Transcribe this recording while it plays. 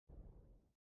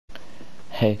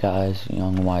Hey guys,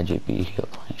 young YGB here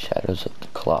playing Shadows of the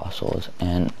Colossus,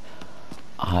 and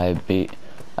I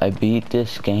beat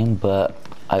this game, but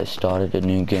I started a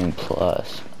new game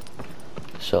plus.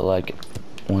 So like,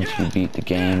 once you beat the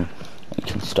game, you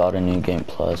can start a new game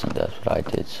plus, and that's what I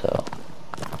did. So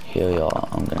here we are.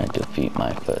 I'm gonna defeat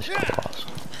my first Colossus.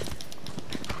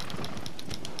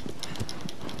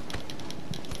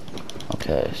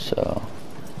 Okay, so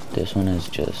this one is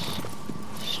just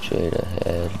straight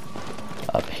ahead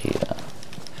up here.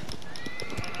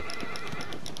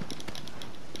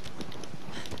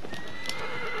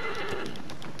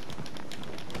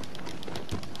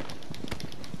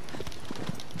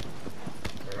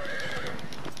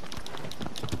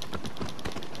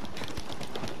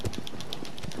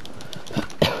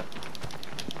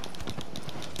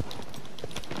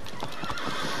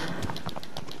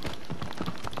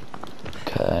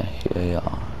 Okay, here we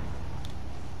are.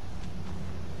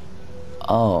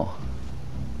 Oh,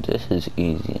 this is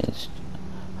easy.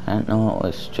 I didn't know it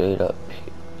was straight up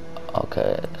here.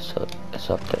 Okay, so it's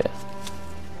up there.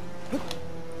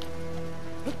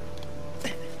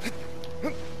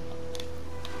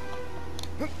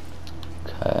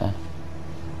 Okay.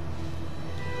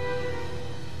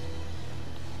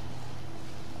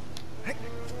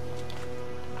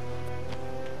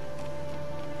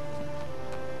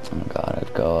 I gotta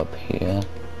go up here.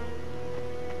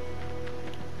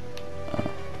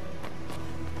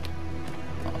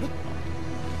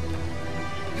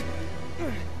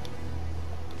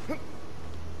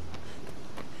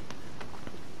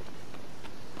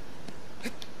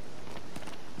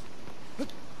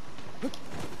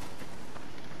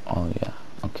 Oh yeah,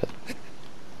 okay.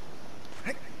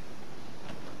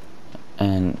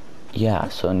 And yeah,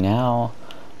 so now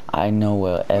I know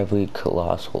where every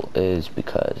colossal is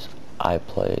because I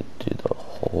played through the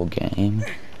whole game.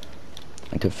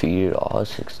 I defeated all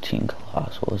 16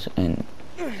 colossals, and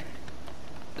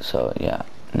so yeah.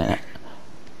 Now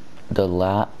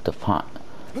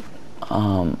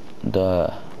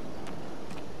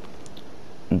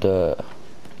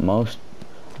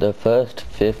the first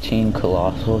 15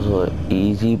 colossals were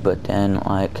easy, but then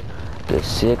like the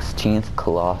 16th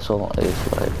colossal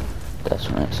is like, that's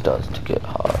when it starts to get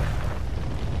hard.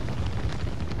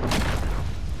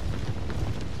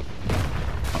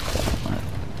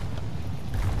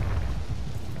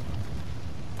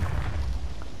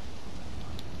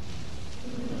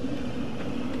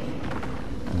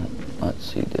 Let's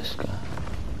see this guy.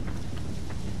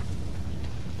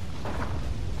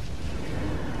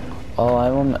 Oh, I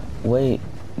remember. Wait,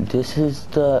 this is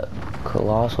the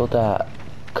colossal that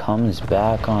comes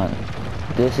back on.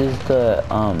 This is the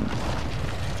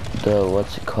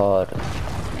what's it called?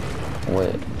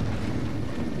 Wait,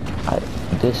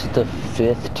 this is the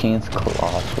 15th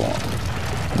colossal,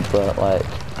 but like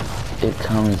it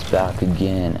comes back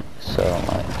again. So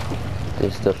like,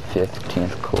 this is the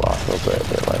 15th colossal, but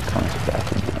it like comes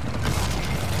back again.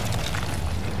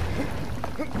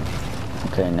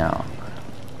 Okay, now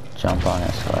jump on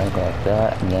its leg like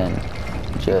that, and then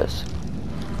just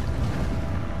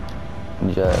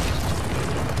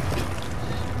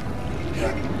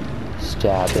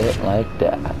stab it like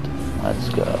that. Let's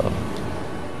go.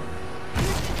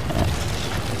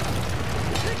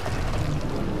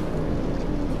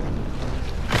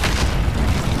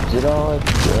 Is it all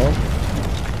good?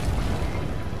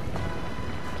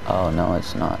 Oh no,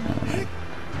 it's not.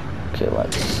 Okay,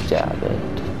 let's stab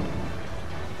it.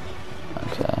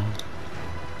 Okay.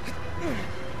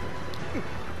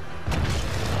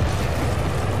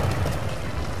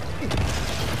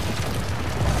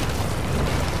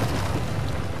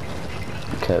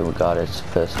 Okay, we got its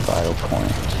first vital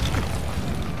point.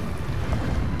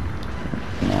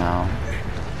 Now,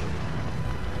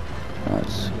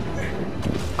 let's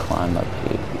climb up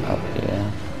here.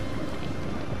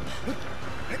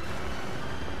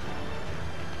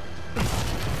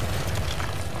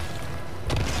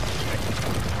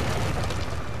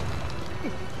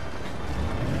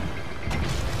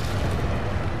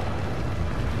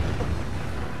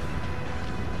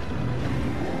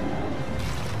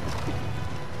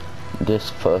 This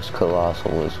first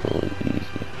colossal was really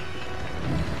easy,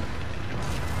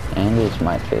 and it's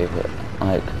my favorite.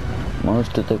 Like,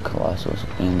 most of the colossals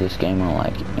in this game are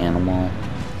like animal-like,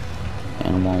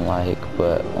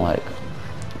 but like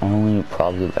only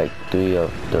probably like 3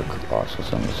 of the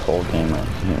colossals in this whole game are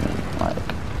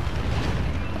human-like.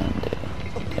 And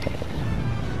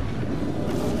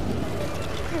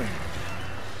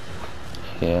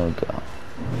here we go.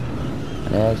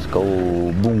 Let's go.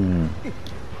 Boom.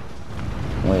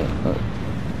 Wait,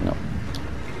 no.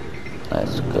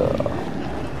 Let's go.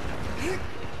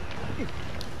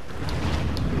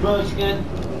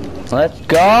 Let's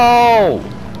go!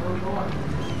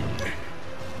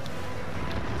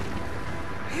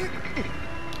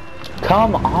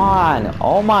 Come on!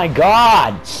 Oh my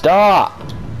god! Stop!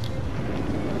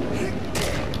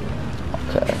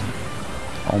 Okay.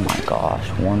 Oh my gosh,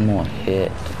 one more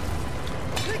hit.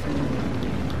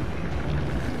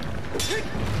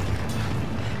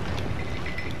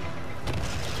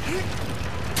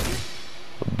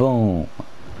 Boom.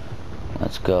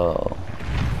 Let's go.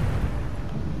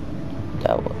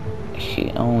 That was,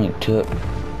 he only took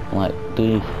like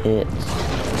 3 hits.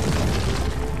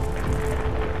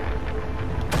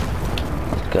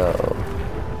 Let's go.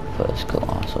 First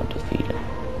colossal defeated.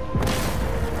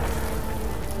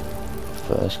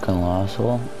 First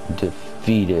colossal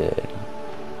defeated.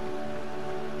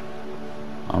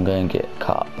 I'm gonna get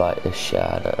caught by a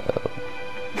shadow.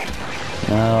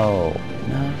 No.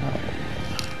 No.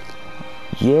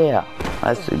 Yeah,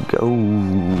 let's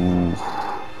go.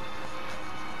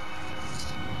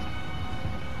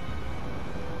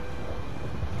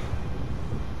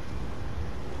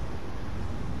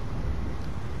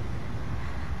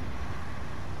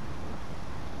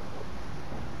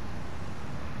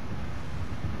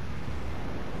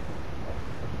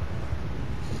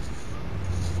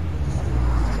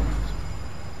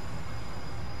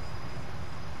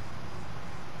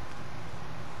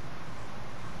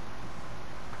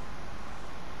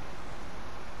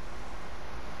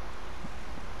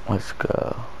 Let's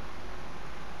go.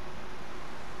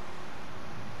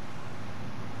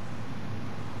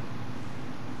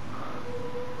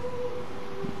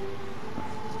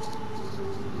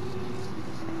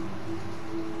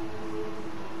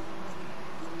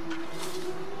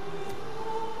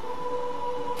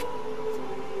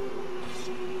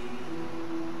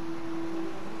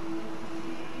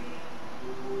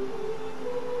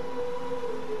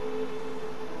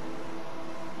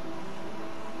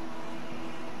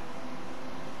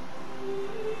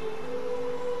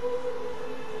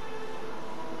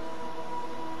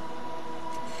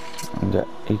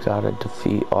 You gotta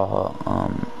defeat all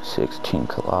 16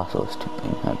 colossus to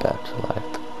bring her back to life.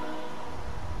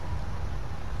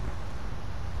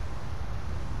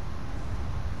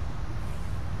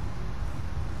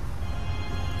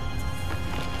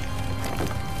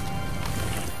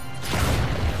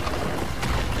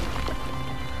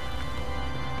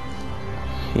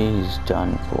 He's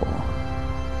done for.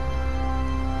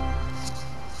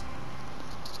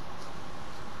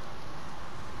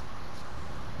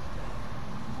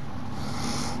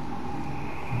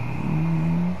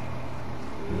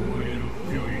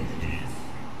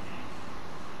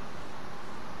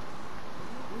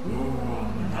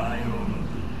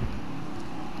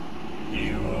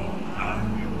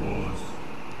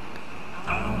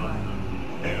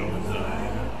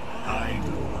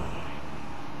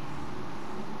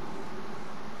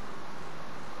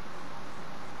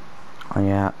 Oh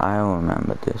yeah, I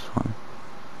remember this one.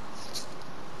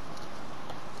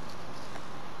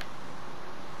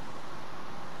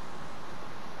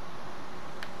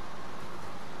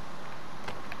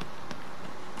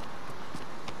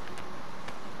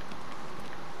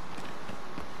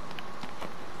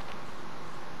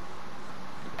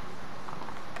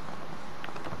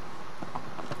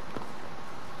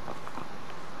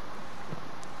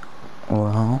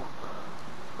 Well,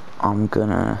 I'm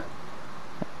gonna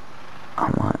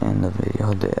end the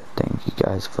video there. Thank you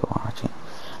guys for watching.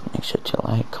 Make sure to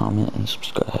like, comment, and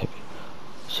subscribe.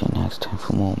 See you next time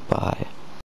for more. Bye.